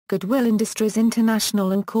Goodwill Industries International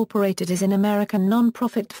Inc. is an American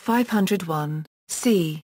non-profit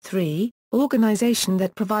 501(c)(3) organization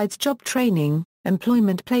that provides job training,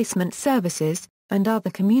 employment placement services, and other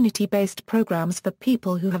community-based programs for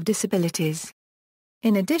people who have disabilities.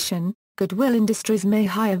 In addition, Goodwill Industries may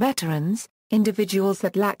hire veterans, individuals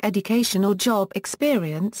that lack education or job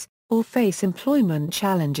experience, or face employment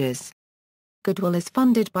challenges. Goodwill is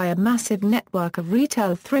funded by a massive network of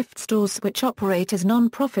retail thrift stores which operate as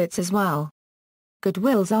non-profits as well.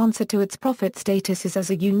 Goodwill's answer to its profit status is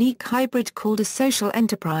as a unique hybrid called a social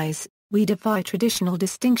enterprise. We defy traditional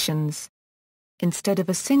distinctions. Instead of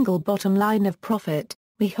a single bottom line of profit,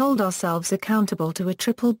 we hold ourselves accountable to a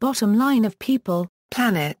triple bottom line of people,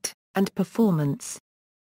 planet, and performance.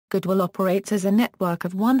 Goodwill operates as a network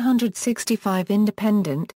of 165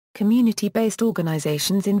 independent, community-based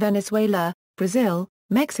organizations in Venezuela, Brazil,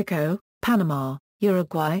 Mexico, Panama,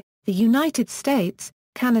 Uruguay, the United States,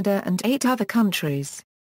 Canada and 8 other countries.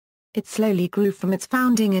 It slowly grew from its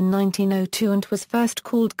founding in 1902 and was first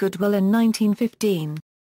called Goodwill in 1915.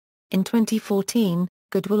 In 2014,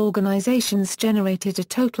 Goodwill organizations generated a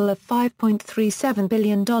total of $5.37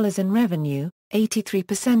 billion in revenue,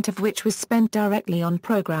 83% of which was spent directly on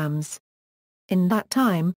programs. In that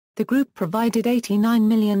time, the group provided 89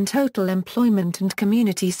 million total employment and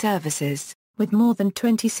community services, with more than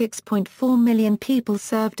 26.4 million people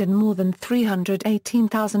served and more than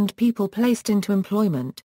 318,000 people placed into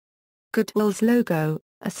employment. Goodwill's logo,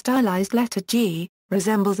 a stylized letter G,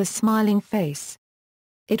 resembles a smiling face.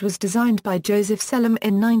 It was designed by Joseph Selim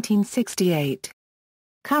in 1968.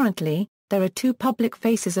 Currently, there are 2 public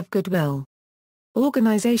faces of Goodwill.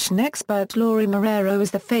 Organization expert Laurie Marrero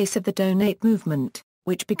is the face of the Donate movement,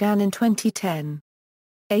 which began in 2010.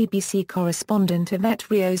 ABC correspondent Yvette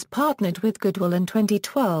Rios partnered with Goodwill in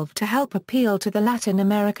 2012 to help appeal to the Latin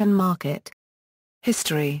American market.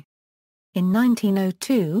 History. In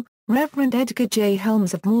 1902, Reverend Edgar J.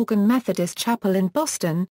 Helms of Morgan Methodist Chapel in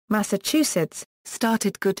Boston, Massachusetts,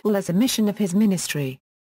 started Goodwill as a mission of his ministry.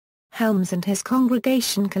 Helms and his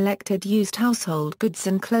congregation collected used household goods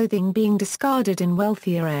and clothing being discarded in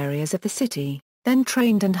wealthier areas of the city, then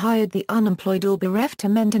trained and hired the unemployed or bereft to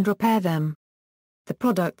mend and repair them. The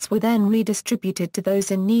products were then redistributed to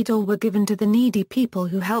those in need or were given to the needy people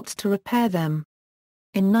who helped to repair them.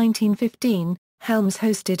 In 1915, Helms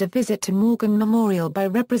hosted a visit to Morgan Memorial by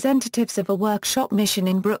representatives of a workshop mission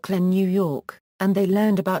in Brooklyn, New York, and they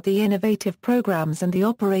learned about the innovative programs and the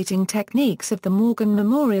operating techniques of the Morgan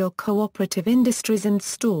Memorial Cooperative Industries and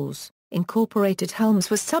Stores, Incorporated.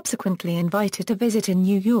 Helms was subsequently invited to visit in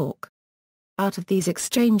New York. Out of these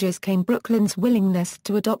exchanges came Brooklyn's willingness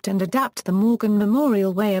to adopt and adapt the Morgan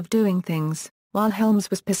Memorial way of doing things, while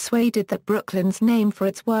Helms was persuaded that Brooklyn's name for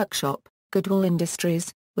its workshop, Goodwill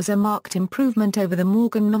Industries, was a marked improvement over the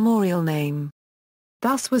Morgan Memorial name.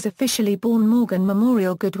 Thus was officially born Morgan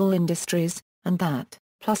Memorial Goodwill Industries, and that,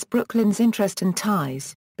 plus Brooklyn's interest and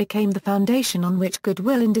ties, became the foundation on which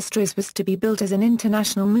Goodwill Industries was to be built as an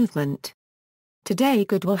international movement. Today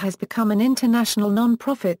Goodwill has become an international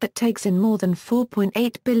non-profit that takes in more than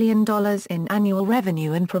 $4.8 billion in annual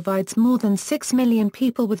revenue and provides more than 6 million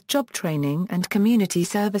people with job training and community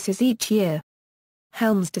services each year.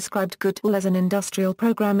 Helms described Goodwill as an industrial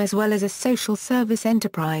program as well as a social service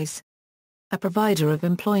enterprise. A provider of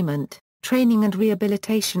employment, training and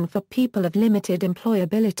rehabilitation for people of limited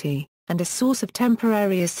employability, and a source of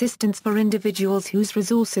temporary assistance for individuals whose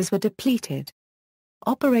resources were depleted.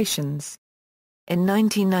 Operations. In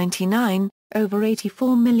 1999, over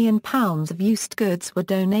 £84 million of used goods were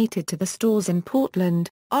donated to the stores in Portland,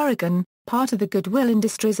 Oregon, part of the Goodwill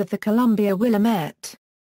Industries of the Columbia Willamette.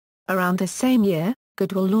 Around the same year,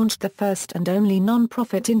 Goodwill launched the first and only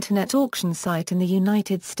non-profit internet auction site in the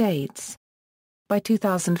United States. By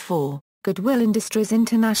 2004, Goodwill Industries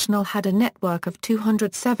International had a network of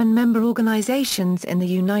 207 member organizations in the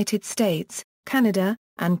United States, Canada,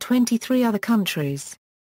 and 23 other countries.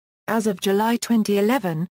 As of July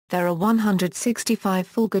 2011, there are 165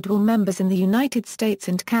 full Goodwill members in the United States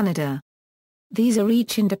and Canada. These are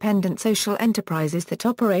each independent social enterprises that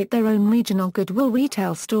operate their own regional Goodwill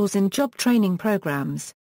retail stores and job training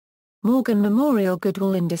programs. Morgan Memorial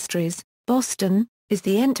Goodwill Industries, Boston, is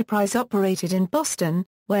the enterprise operated in Boston,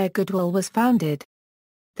 where Goodwill was founded.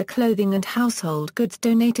 The clothing and household goods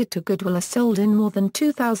donated to Goodwill are sold in more than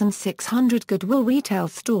 2,600 Goodwill retail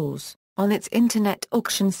stores, on its internet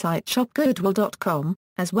auction site shopgoodwill.com,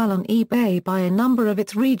 as well on eBay by a number of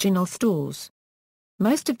its regional stores.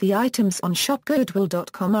 Most of the items on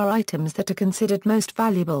shopgoodwill.com are items that are considered most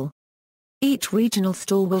valuable. Each regional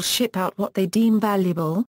store will ship out what they deem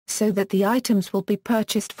valuable, so that the items will be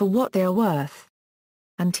purchased for what they are worth.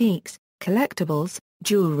 antiques, collectibles,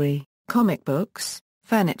 jewelry, comic books,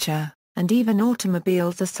 furniture, and even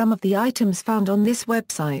automobiles are some of the items found on this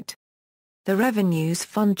website. The revenues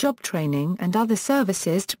fund job training and other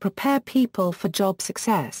services to prepare people for job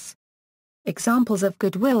success. Examples of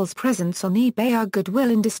Goodwill's presence on eBay are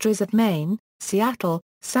Goodwill Industries of Maine, Seattle,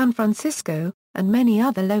 San Francisco, and many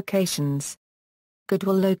other locations.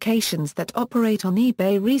 Goodwill locations that operate on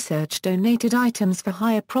eBay research donated items for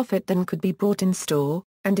higher profit than could be brought in store,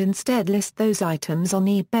 and instead list those items on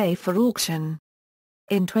eBay for auction.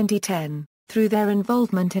 In 2010, through their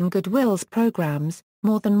involvement in Goodwill's programs,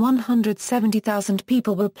 more than 170,000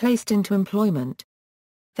 people were placed into employment.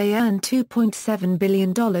 They earned $2.7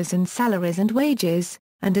 billion in salaries and wages,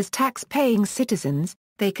 and as tax-paying citizens,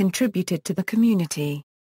 they contributed to the community.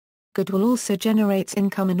 Goodwill also generates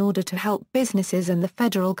income in order to help businesses and the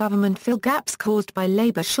federal government fill gaps caused by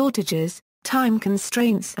labor shortages, time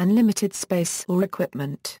constraints and limited space or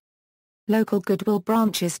equipment. Local Goodwill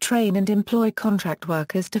branches train and employ contract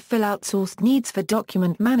workers to fill outsourced needs for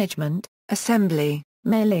document management, assembly,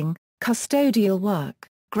 mailing, custodial work,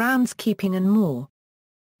 groundskeeping and more.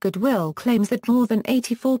 Goodwill claims that more than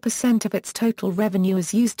 84% of its total revenue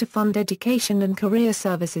is used to fund education and career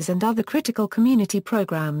services and other critical community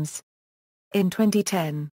programs. In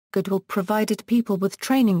 2010, Goodwill provided people with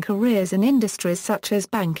training careers in industries such as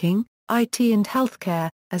banking, IT and healthcare,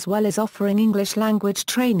 as well as offering English language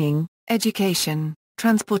training, education,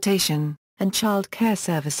 transportation, and child care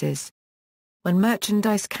services. When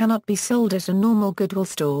merchandise cannot be sold at a normal Goodwill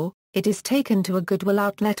store, it is taken to a Goodwill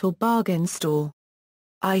outlet or bargain store.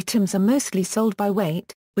 Items are mostly sold by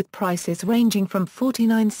weight, with prices ranging from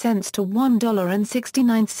 49 cents to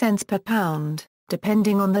 $1.69 per pound,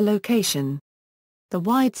 depending on the location. The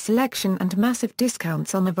wide selection and massive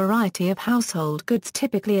discounts on a variety of household goods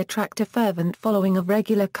typically attract a fervent following of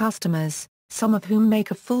regular customers, some of whom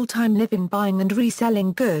make a full-time living buying and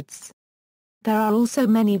reselling goods. There are also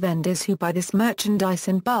many vendors who buy this merchandise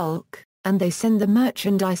in bulk, and they send the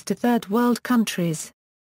merchandise to third world countries.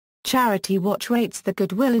 Charity Watch rates the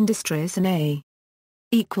Goodwill Industries an A.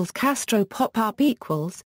 Castro Pop-Up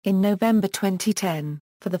in November 2010,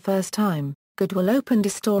 for the first time, Goodwill opened a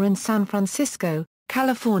store in San Francisco,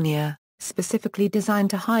 California, specifically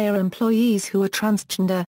designed to hire employees who are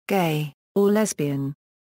transgender, gay, or lesbian.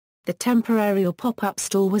 The temporary or pop-up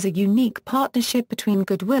store was a unique partnership between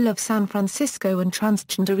Goodwill of San Francisco and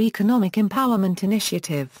Transgender Economic Empowerment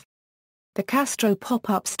Initiative. The Castro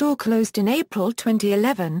pop-up store closed in April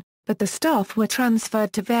 2011, but the staff were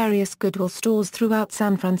transferred to various Goodwill stores throughout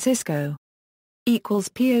San Francisco.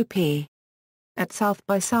 POP. At South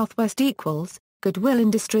by Southwest Goodwill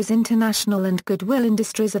Industries International and Goodwill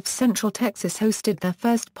Industries of Central Texas hosted their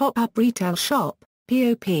first pop-up retail shop,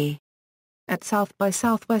 POP. At South by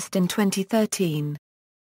Southwest in 2013.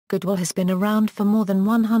 Goodwill has been around for more than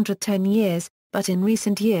 110 years, but in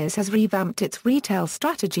recent years has revamped its retail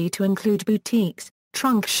strategy to include boutiques,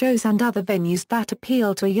 trunk shows and other venues that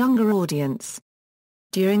appeal to a younger audience.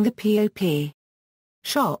 During the POP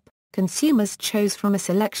shop, consumers chose from a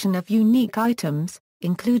selection of unique items,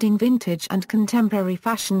 including vintage and contemporary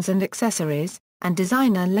fashions and accessories, and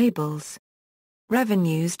designer labels.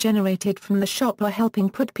 Revenues generated from the shop were helping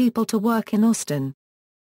put people to work in Austin.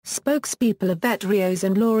 Spokespeople Yvette Rios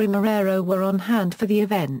and Laura Marrero were on hand for the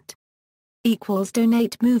event.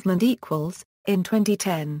 Donate Movement In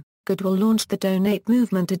 2010, Goodwill launched the Donate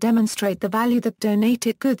Movement to demonstrate the value that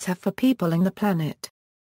donated goods have for people and the planet.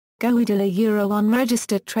 Goodwill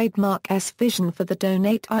unregistered trademark's vision for the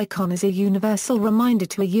Donate icon is a universal reminder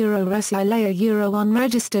to a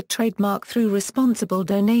unregistered trademark through responsible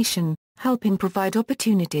donation, helping provide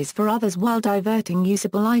opportunities for others while diverting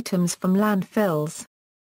usable items from landfills.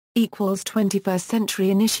 21st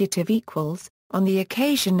Century Initiative On the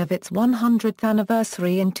occasion of its 100th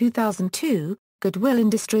anniversary in 2002, Goodwill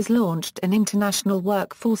Industries launched an international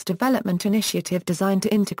workforce development initiative designed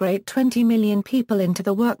to integrate 20 million people into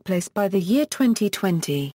the workplace by the year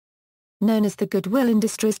 2020. Known as the Goodwill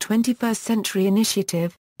Industries 21st Century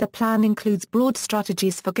Initiative, the plan includes broad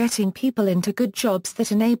strategies for getting people into good jobs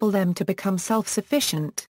that enable them to become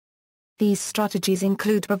self-sufficient. These strategies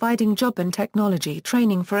include providing job and technology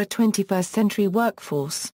training for a 21st century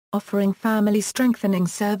workforce, offering family-strengthening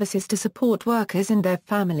services to support workers and their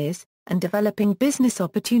families, and developing business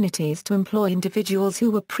opportunities to employ individuals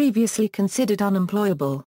who were previously considered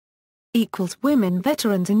unemployable. Women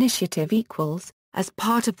Veterans Initiative As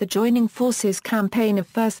part of the Joining Forces campaign of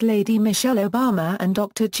First Lady Michelle Obama and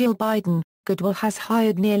Dr. Jill Biden, Goodwill has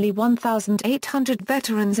hired nearly 1,800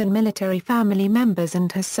 veterans and military family members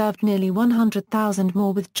and has served nearly 100,000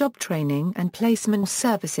 more with job training and placement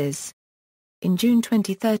services. In June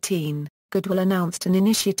 2013, Goodwill announced an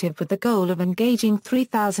initiative with the goal of engaging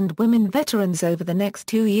 3,000 women veterans over the next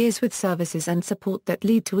 2 years with services and support that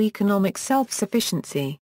lead to economic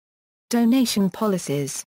self-sufficiency. Donation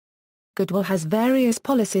policies. Goodwill has various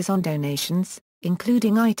policies on donations,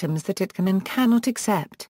 including items that it can and cannot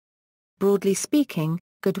accept. Broadly speaking,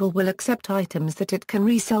 Goodwill will accept items that it can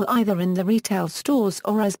resell either in the retail stores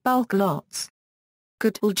or as bulk lots.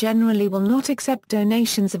 Goodwill generally will not accept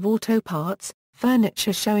donations of auto parts,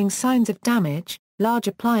 furniture showing signs of damage, large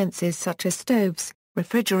appliances such as stoves,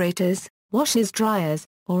 refrigerators, washers, dryers,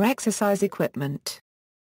 or exercise equipment.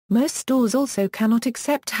 Most stores also cannot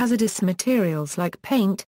accept hazardous materials like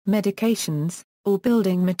paint, medications, or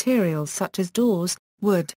building materials such as doors,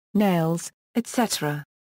 wood, nails, etc.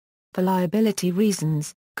 For liability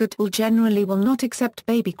reasons, Goodwill generally will not accept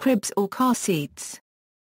baby cribs or car seats.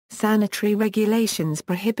 Sanitary regulations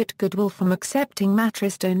prohibit Goodwill from accepting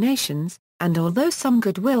mattress donations, and although some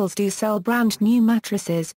Goodwills do sell brand new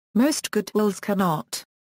mattresses, most Goodwills cannot.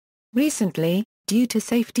 Recently, due to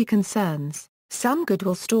safety concerns, some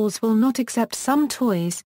Goodwill stores will not accept some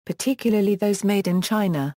toys, particularly those made in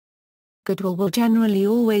China. Goodwill will generally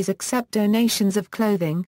always accept donations of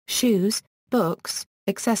clothing, shoes, books,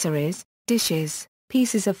 accessories, dishes,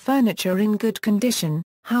 pieces of furniture in good condition,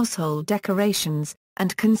 household decorations,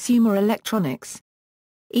 and consumer electronics.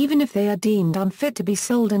 Even if they are deemed unfit to be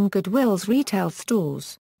sold in Goodwill's retail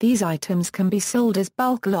stores, these items can be sold as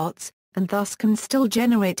bulk lots, and thus can still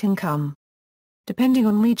generate income. Depending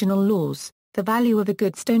on regional laws, the value of the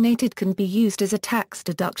goods donated can be used as a tax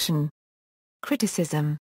deduction.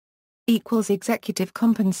 Criticism. Executive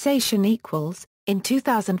compensation. In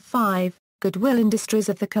 2005, Goodwill Industries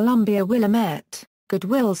of the Columbia Willamette,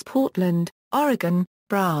 Goodwill's Portland, Oregon,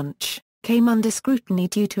 branch, came under scrutiny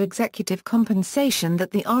due to executive compensation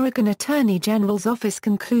that the Oregon Attorney General's office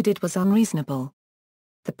concluded was unreasonable.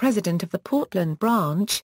 The president of the Portland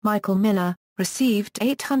branch, Michael Miller, received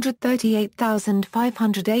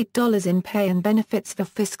 $838,508 in pay and benefits for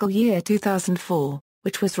fiscal year 2004,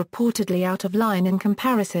 which was reportedly out of line in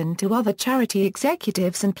comparison to other charity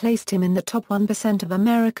executives and placed him in the top 1% of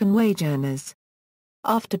American wage earners.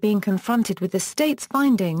 After being confronted with the state's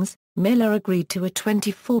findings, Miller agreed to a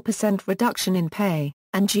 24% reduction in pay,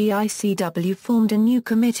 and GICW formed a new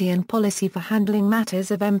committee and policy for handling matters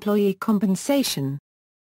of employee compensation.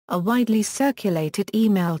 A widely circulated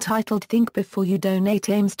email titled "Think Before You Donate"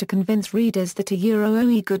 aims to convince readers that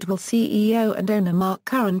OE Goodwill CEO and owner Mark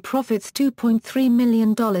Curran profits $2.3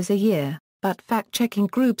 million a year, but fact-checking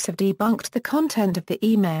groups have debunked the content of the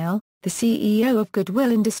email. The CEO of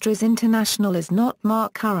Goodwill Industries International is not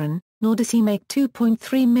Mark Curran, nor does he make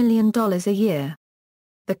 $2.3 million a year.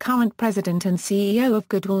 The current president and CEO of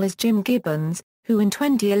Goodwill is Jim Gibbons, who in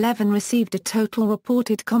 2011 received a total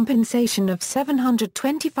reported compensation of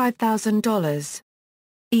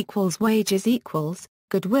 $725,000. Wages.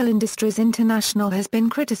 Goodwill Industries International has been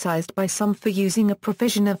criticized by some for using a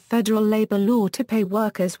provision of federal labor law to pay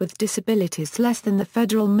workers with disabilities less than the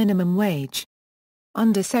federal minimum wage.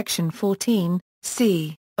 Under Section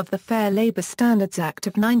 14(c) of the Fair Labor Standards Act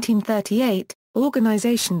of 1938,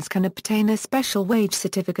 organizations can obtain a special wage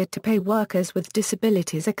certificate to pay workers with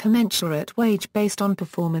disabilities a commensurate wage based on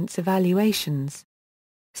performance evaluations.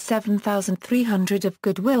 7,300 of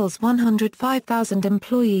Goodwill's 105,000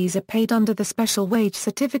 employees are paid under the Special Wage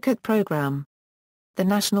Certificate Program. The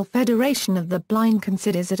National Federation of the Blind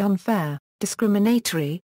considers it unfair,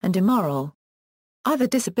 discriminatory, and immoral. Other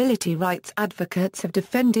disability rights advocates have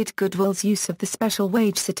defended Goodwill's use of the Special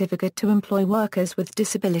Wage Certificate to employ workers with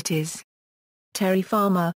disabilities. Terry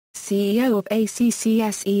Farmer, CEO of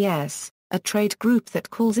ACCSES, a trade group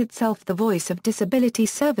that calls itself the voice of disability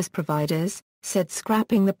service providers, said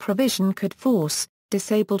scrapping the provision could force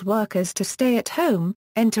disabled workers to stay at home,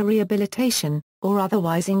 enter rehabilitation, or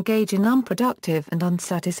otherwise engage in unproductive and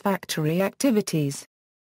unsatisfactory activities.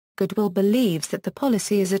 Goodwill believes that the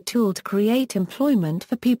policy is a tool to create employment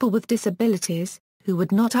for people with disabilities, who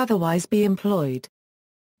would not otherwise be employed.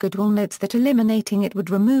 Goodwill notes that eliminating it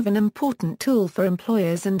would remove an important tool for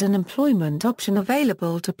employers and an employment option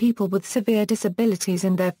available to people with severe disabilities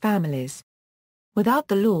and their families. Without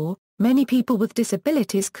the law, many people with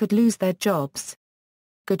disabilities could lose their jobs.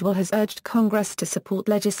 Goodwill has urged Congress to support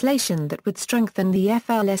legislation that would strengthen the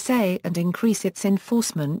FLSA and increase its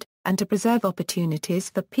enforcement, and to preserve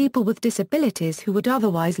opportunities for people with disabilities who would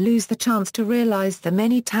otherwise lose the chance to realize the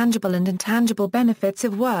many tangible and intangible benefits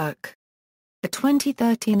of work. The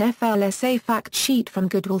 2013 FLSA fact sheet from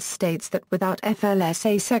Goodwill states that without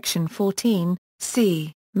FLSA Section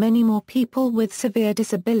 14(c), many more people with severe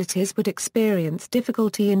disabilities would experience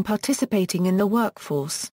difficulty in participating in the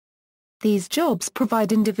workforce. These jobs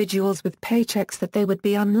provide individuals with paychecks that they would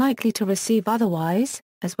be unlikely to receive otherwise,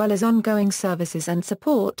 as well as ongoing services and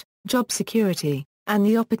support, job security, and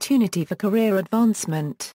the opportunity for career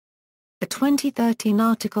advancement. A 2013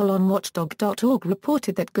 article on Watchdog.org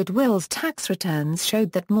reported that Goodwill's tax returns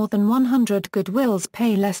showed that more than 100 Goodwills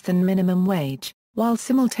pay less than minimum wage, while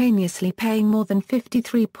simultaneously paying more than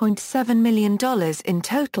 $53.7 million in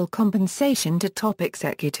total compensation to top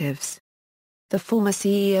executives. The former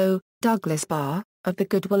CEO, Douglas Barr, of the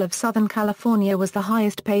Goodwill of Southern California was the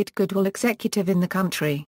highest-paid Goodwill executive in the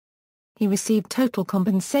country. He received total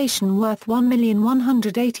compensation worth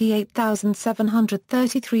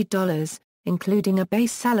 $1,188,733, including a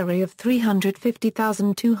base salary of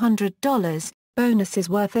 $350,200, bonuses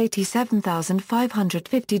worth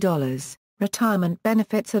 $87,550, retirement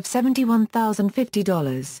benefits of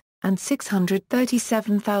 $71,050, and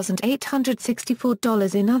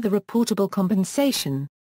 $637,864 in other reportable compensation.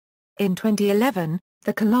 In 2011,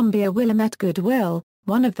 the Columbia Willamette Goodwill,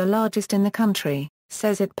 one of the largest in the country,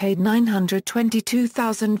 says it paid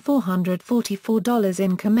 $922,444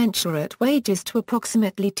 in commensurate wages to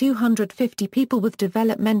approximately 250 people with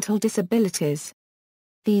developmental disabilities.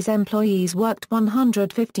 These employees worked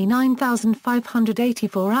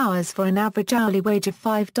 159,584 hours for an average hourly wage of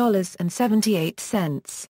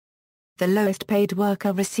 $5.78. The lowest paid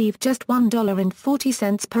worker received just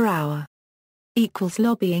 $1.40 per hour.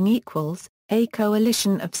 Lobbying A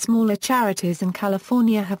coalition of smaller charities in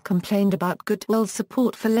California have complained about Goodwill's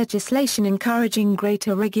support for legislation encouraging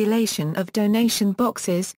greater regulation of donation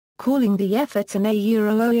boxes, calling the efforts an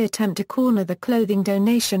attempt to corner the clothing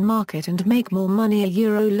donation market and make more money.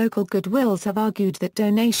 Local Goodwills have argued that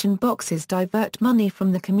donation boxes divert money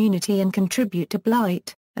from the community and contribute to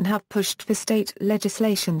blight, and have pushed for state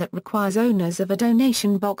legislation that requires owners of a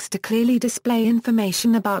donation box to clearly display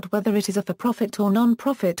information about whether it is a for-profit or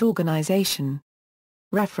non-profit organization.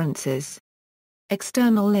 References.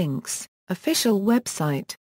 External links, official website,